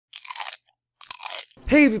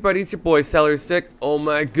Hey everybody, it's your boy Celerystick. Oh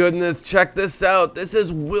my goodness, check this out. This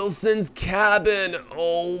is Wilson's cabin.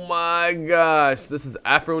 Oh my gosh. This is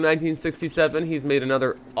Afro 1967. He's made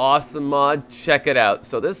another awesome mod. Check it out.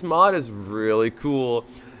 So this mod is really cool.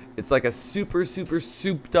 It's like a super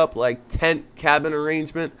souped up like tent cabin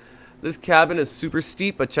arrangement. This cabin is super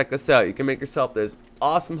steep, but check this out. You can make yourself this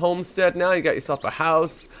awesome homestead now. You got yourself a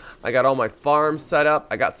house. I got all my farms set up.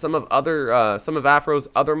 I got some of Afro's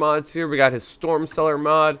other mods here. We got his storm cellar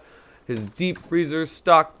mod, his deep freezer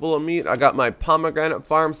stocked full of meat. I got my pomegranate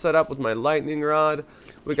farm set up with my lightning rod.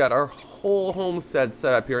 We got our whole homestead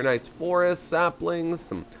set up here. A nice forest, saplings,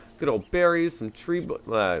 some good old berries, some tree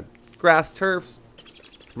grass turfs.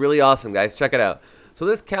 Really awesome, guys. Check it out. So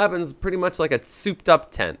this cabin's pretty much like a souped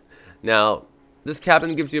up tent. Now, this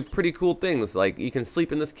cabin gives you pretty cool things, like you can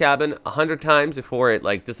sleep in this cabin 100 times before it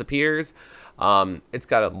like disappears. It's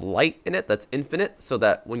got a light in it that's infinite, so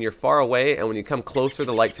that when you're far away and when you come closer,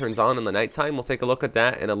 the light turns on in the nighttime. We'll take a look at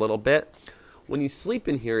that in a little bit. When you sleep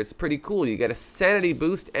in here, it's pretty cool. You get a sanity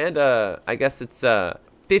boost and I guess it's a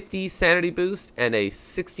 50 sanity boost and a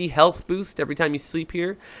 60 health boost every time you sleep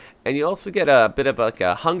here. And you also get a bit of like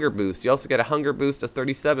a hunger boost. You also get a hunger boost of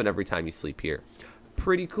 37 every time you sleep here.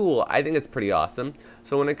 Pretty cool. I think it's pretty awesome.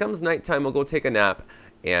 So when it comes nighttime, we'll go take a nap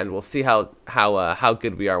and we'll see how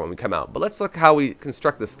good we are when we come out. But let's look how we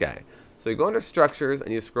construct this guy. So you go under structures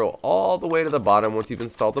and you scroll all the way to the bottom once you've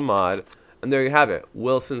installed the mod, and there you have it,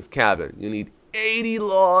 Wilson's cabin. You need 80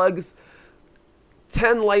 logs,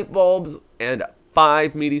 10 light bulbs, and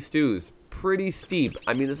 5 meaty stews. Pretty steep.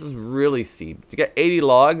 I mean, this is really steep. To get 80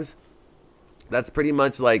 logs, that's pretty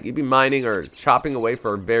much like you'd be mining or chopping away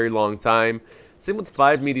for a very long time. Same with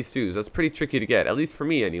 5 meaty stews. That's pretty tricky to get, at least for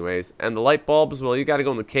me anyways. And the light bulbs, well, you got to go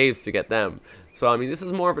in the caves to get them. So, I mean, this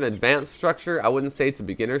is more of an advanced structure. I wouldn't say it's a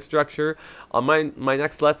beginner structure. On my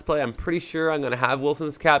next Let's Play, I'm pretty sure I'm going to have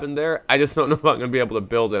Wilson's cabin there. I just don't know if I'm going to be able to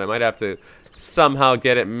build it. I might have to somehow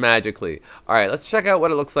get it magically. Alright, let's check out what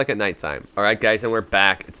it looks like at nighttime. Alright guys, and we're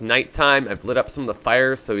back. It's nighttime. I've lit up some of the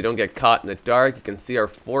fires so we don't get caught in the dark. You can see our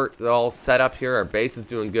fort all set up here. Our base is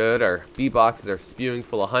doing good. Our bee boxes are spewing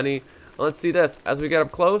full of honey. Let's see this. As we get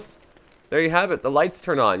up close, there you have it. The lights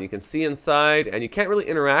turn on. You can see inside, and you can't really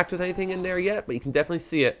interact with anything in there yet, but you can definitely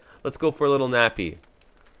see it. Let's go for a little nappy.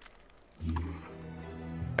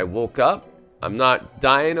 I woke up. I'm not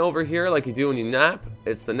dying over here like you do when you nap.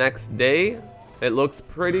 It's the next day. It looks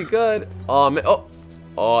pretty good. Oh,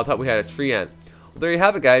 I thought we had a tree ant. Well, there you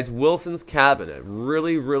have it, guys. Wilson's cabin. A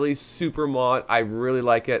really super mod. I really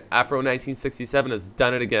like it. Afro 1967 has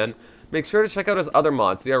done it again. Make sure to check out his other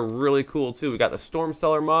mods. They are really cool too. We got the storm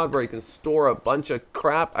cellar mod where you can store a bunch of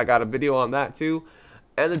crap. I got a video on that too.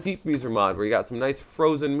 And the deep freezer mod where you got some nice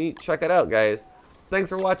frozen meat. Check it out, guys. Thanks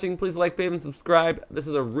for watching. Please like, favorite, and subscribe. This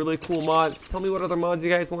is a really cool mod. Tell me what other mods you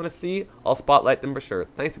guys want to see. I'll spotlight them for sure.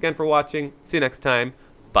 Thanks again for watching. See you next time.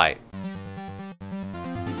 Bye.